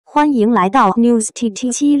欢迎来到 News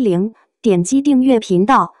TT70，点击订阅频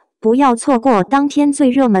道，不要错过当天最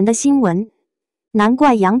热门的新闻。难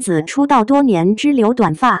怪杨紫出道多年只留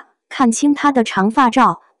短发，看清她的长发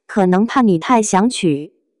照，可能怕你太想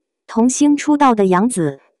娶。童星出道的杨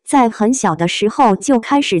紫，在很小的时候就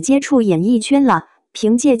开始接触演艺圈了，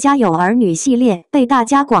凭借《家有儿女》系列被大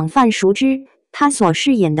家广泛熟知。她所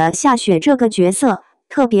饰演的夏雪这个角色，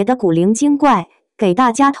特别的古灵精怪，给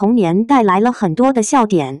大家童年带来了很多的笑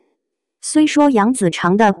点。虽说杨紫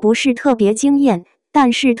长得不是特别惊艳，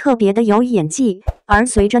但是特别的有演技。而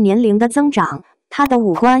随着年龄的增长，她的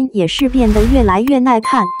五官也是变得越来越耐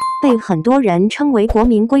看，被很多人称为国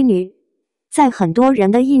民闺女。在很多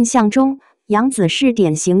人的印象中，杨紫是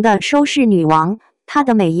典型的收视女王，她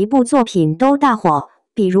的每一部作品都大火，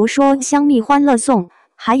比如说《香蜜欢乐颂》，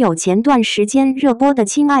还有前段时间热播的《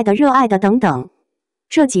亲爱的热爱的》等等。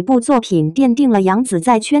这几部作品奠定了杨紫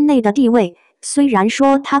在圈内的地位。虽然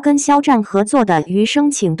说她跟肖战合作的《余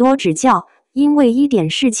生请多指教》因为一点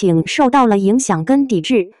事情受到了影响跟抵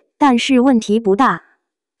制，但是问题不大。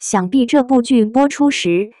想必这部剧播出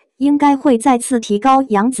时，应该会再次提高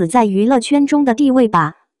杨紫在娱乐圈中的地位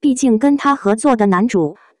吧，毕竟跟她合作的男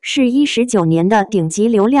主是19年的顶级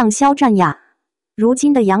流量肖战呀。如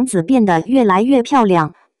今的杨紫变得越来越漂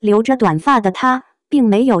亮，留着短发的她并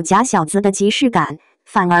没有假小子的即视感，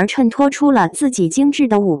反而衬托出了自己精致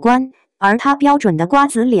的五官，而她标准的瓜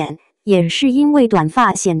子脸也是因为短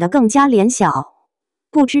发显得更加脸小。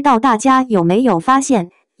不知道大家有没有发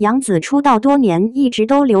现，杨紫出道多年一直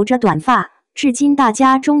都留着短发，至今大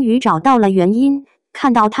家终于找到了原因。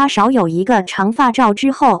看到她少有一个长发照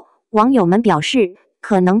之后，网友们表示，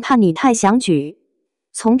可能怕你太想娶。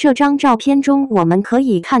从这张照片中我们可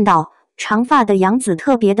以看到，长发的杨紫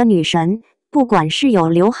特别的女神，不管是有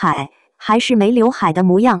刘海还是没刘海的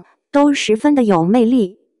模样，都十分的有魅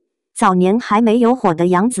力。早年还没有火的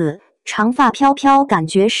杨紫，长发飘飘，感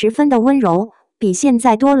觉十分的温柔，比现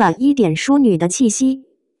在多了一点淑女的气息。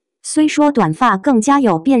虽说短发更加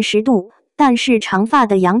有辨识度，但是长发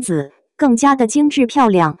的杨紫更加的精致漂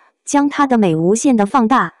亮，将她的美无限的放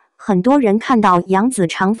大。很多人看到杨紫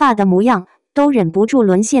长发的模样，都忍不住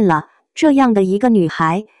沦陷了。这样的一个女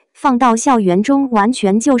孩，放到校园中完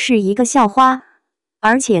全就是一个校花。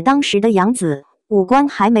而且当时的杨紫五官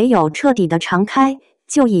还没有彻底的长开，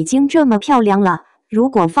就已经这么漂亮了。如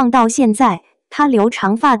果放到现在，她留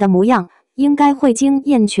长发的模样，应该会惊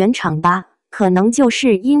艳全场吧。可能就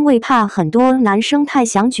是因为怕很多男生太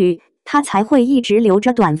想娶，她才会一直留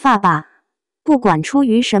着短发吧。不管出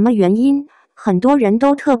于什么原因，很多人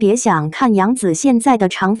都特别想看杨紫现在的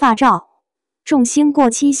长发照。众星过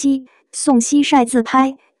七夕，宋茜晒自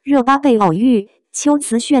拍，热巴被偶遇，邱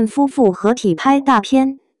瓷炫夫妇合体拍大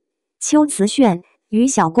片。邱瓷炫、于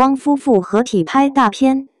晓光夫妇合体拍大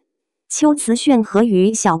片。邱瓷炫和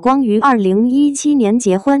于晓光于2017年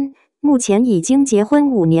结婚，目前已经结婚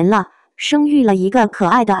5年了，生育了一个可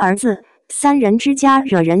爱的儿子，三人之家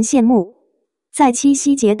惹人羡慕。在七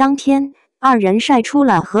夕节当天，二人晒出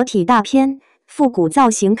了合体大片，复古造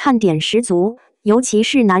型看点十足，尤其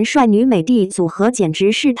是男帅女美的组合简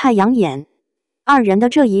直是太养眼。二人的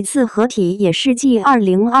这一次合体也是继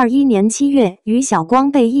2021年7月于晓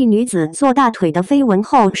光被一女子做大腿的绯闻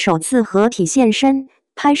后首次合体现身，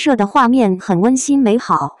拍摄的画面很温馨美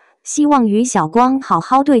好，希望于晓光好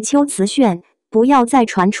好对邱瓷炫，不要再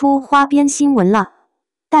传出花边新闻了。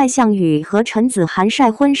戴相宇和陈子涵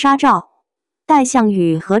晒婚纱照。戴相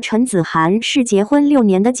宇和陈子涵是结婚6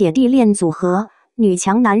年的姐弟恋组合，女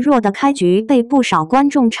强男弱的开局被不少观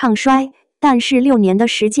众唱衰，但是6年的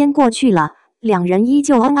时间过去了，两人依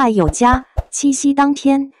旧恩爱有加。七夕当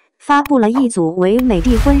天发布了一组唯美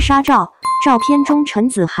的婚纱照，照片中陈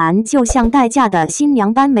子涵就像待嫁的新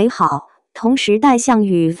娘般美好。同时戴相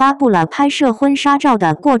宇发布了拍摄婚纱照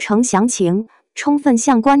的过程详情，充分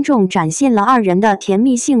向观众展现了二人的甜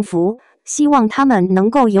蜜幸福，希望他们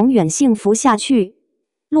能够永远幸福下去。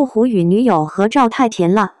陆虎与女友合照太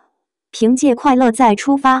甜了。凭借《快乐再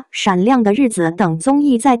出发》《闪亮的日子》等综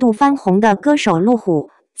艺再度翻红的歌手陆虎，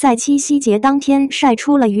在七夕节当天晒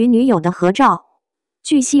出了与女友的合照。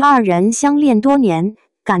据悉二人相恋多年，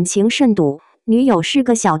感情甚笃，女友是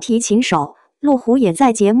个小提琴手。陆虎也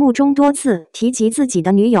在节目中多次提及自己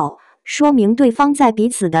的女友，说明对方在彼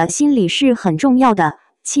此的心里是很重要的。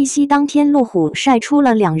七夕当天陆虎晒出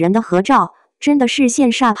了两人的合照，真的是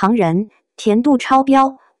羡煞旁人，甜度超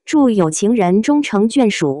标，祝有情人终成眷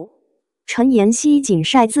属。陈妍希仅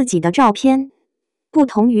晒自己的照片。不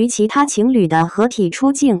同于其他情侣的合体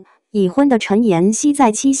出镜，已婚的陈妍希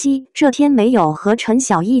在七夕这天没有和陈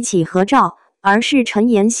晓一起合照，而是陈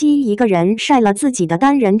妍希一个人晒了自己的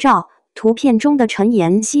单人照。图片中的陈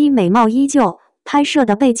妍希美貌依旧，拍摄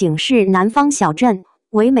的背景是南方小镇，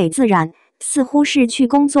唯美自然，似乎是去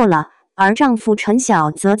工作了。而丈夫陈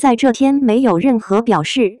晓则在这天没有任何表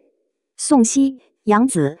示。宋茜、杨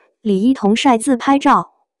紫、李一桐晒自拍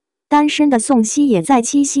照。单身的宋茜也在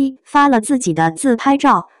七夕发了自己的自拍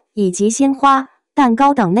照，以及鲜花、蛋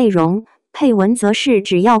糕等内容，配文则是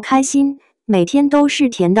只要开心，每天都是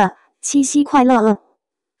甜的，七夕快乐。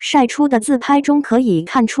晒出的自拍中可以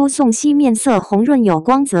看出宋茜面色红润有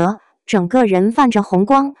光泽，整个人泛着红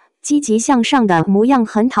光，积极向上的模样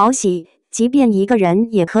很讨喜，即便一个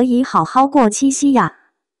人也可以好好过七夕呀。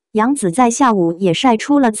杨紫在下午也晒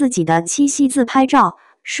出了自己的七夕自拍照，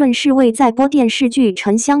顺势为在播电视剧《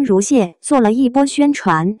沉香如屑》做了一波宣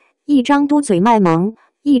传，一张嘟嘴卖萌，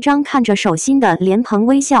一张看着手心的莲蓬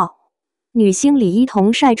微笑。女星李一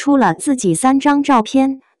桐晒出了自己3张照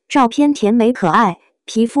片，照片甜美可爱，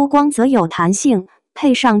皮肤光泽有弹性，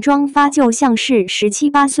配上妆发就像是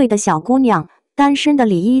17、18岁的小姑娘。单身的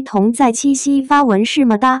李一桐在七夕发文是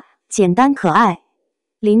么哒，简单可爱。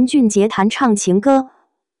林俊杰弹唱情歌。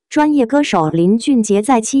专业歌手林俊杰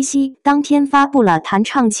在七夕当天发布了弹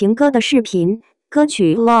唱情歌的视频，歌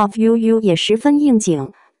曲 Love You You 也十分应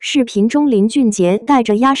景。视频中林俊杰戴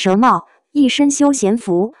着鸭舌帽，一身休闲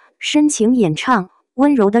服，深情演唱，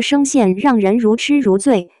温柔的声线让人如痴如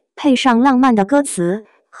醉，配上浪漫的歌词，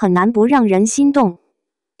很难不让人心动。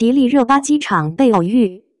迪丽热巴机场被偶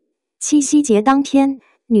遇。七夕节当天，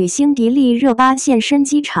女星迪丽热巴现身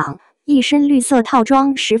机场，一身绿色套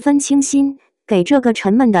装十分清新，给这个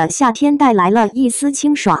沉闷的夏天带来了一丝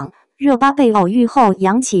清爽。热巴被偶遇后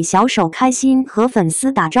扬起小手，开心和粉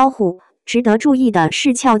丝打招呼。值得注意的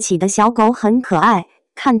是，翘起的小狗很可爱，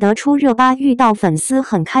看得出热巴遇到粉丝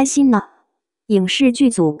很开心呢。影视剧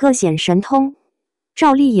组各显神通。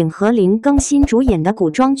赵丽颖和林更新主演的古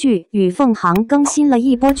装剧《与凤航》更新了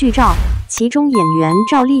一波剧照，其中演员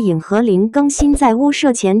赵丽颖和林更新在屋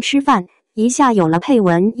舍前吃饭，一下有了配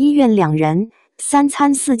文医院2人，3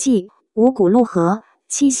餐4季，五谷露和，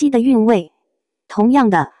七夕的韵味。同样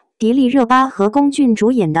的，迪丽热巴和龚俊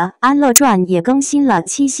主演的《安乐传》也更新了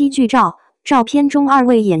七夕剧照，照片中2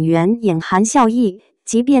位演员眼含笑意，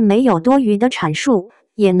即便没有多余的阐述，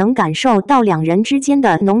也能感受到2人之间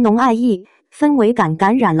的浓浓爱意，氛围感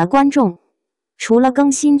感染了观众。除了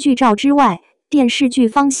更新剧照之外，电视剧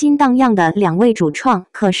芳心荡漾的2位主创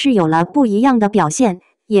可是有了不一样的表现。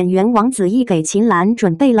演员王子异给秦岚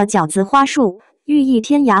准备了饺子花束，寓意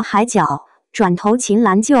天涯海角，转头秦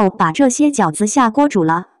岚就把这些饺子下锅煮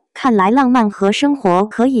了，看来浪漫和生活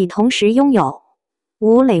可以同时拥有。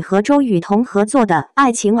吴磊和周雨彤合作的《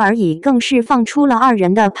爱情而已》更是放出了2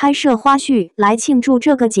人的拍摄花絮来庆祝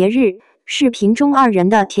这个节日。视频中2人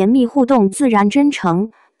的甜蜜互动自然真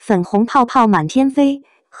诚，粉红泡泡满天飞，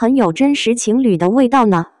很有真实情侣的味道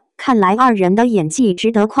呢。看来2人的演技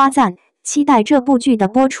值得夸赞，期待这部剧的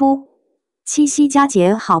播出。七夕佳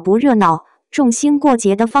节好不热闹，众星过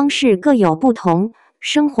节的方式各有不同，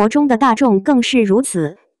生活中的大众更是如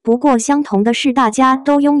此。不过相同的是，大家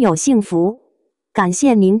都拥有幸福。感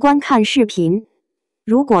谢您观看视频。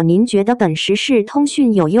如果您觉得本时事通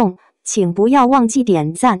讯有用，请不要忘记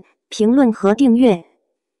点赞、评论和订阅。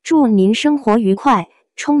祝您生活愉快，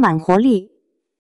充满活力。